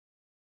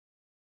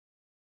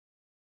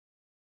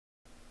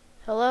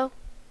Hello?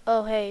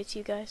 Oh, hey, it's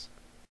you guys.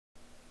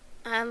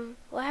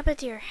 What happened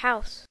to your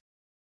house?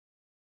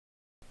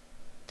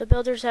 The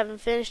builders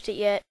haven't finished it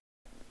yet.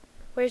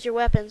 Where's your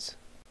weapons?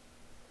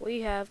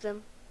 We have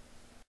them.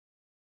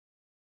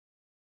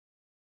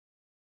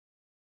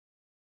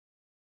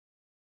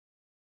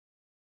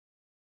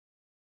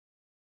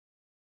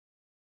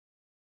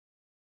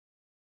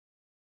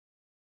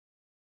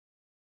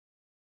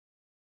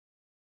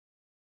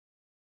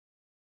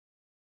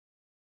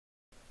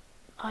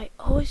 I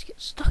always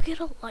get stuck at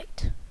a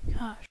light.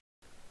 Gosh.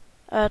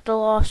 At the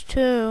lost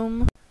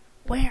tomb.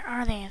 Where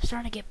are they? I'm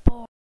starting to get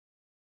bored.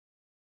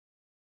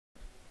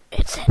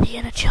 It's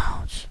Indiana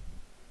Jones.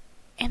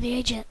 And the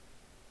agent.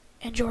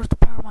 And George the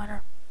power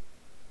miner.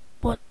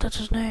 What? That's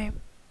his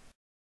name.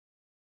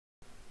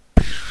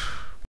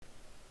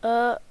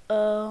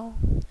 Uh-oh.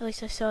 At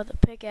least I still have the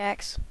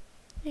pickaxe.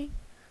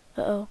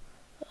 Uh-oh.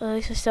 At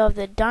least I still have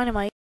the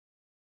dynamite.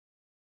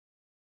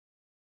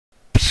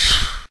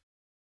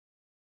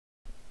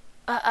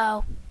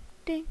 Uh-oh.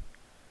 Ding.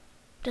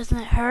 Doesn't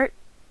it hurt?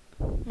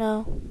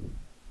 No.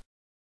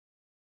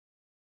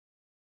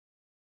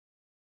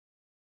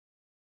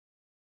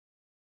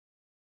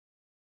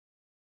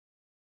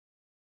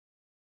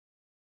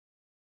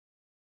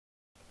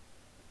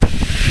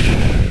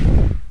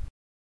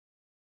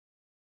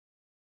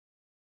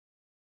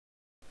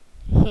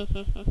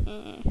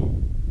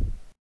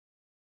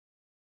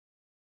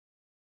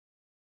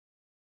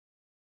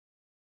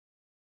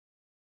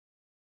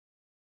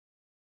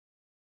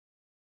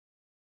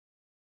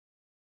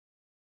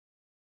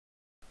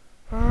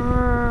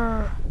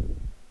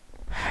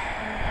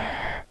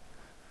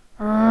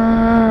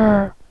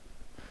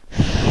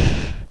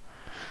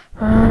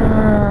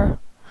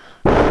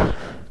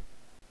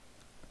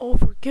 Oh,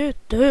 forget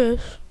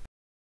this.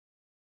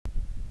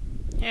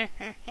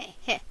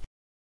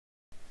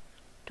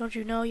 Don't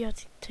you know you have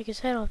to take his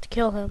head off to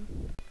kill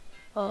him?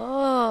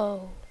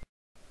 Oh.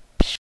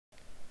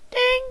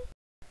 Ding!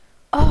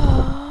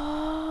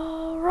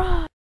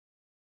 Alright.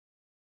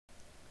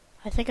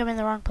 I think I'm in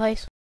the wrong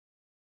place.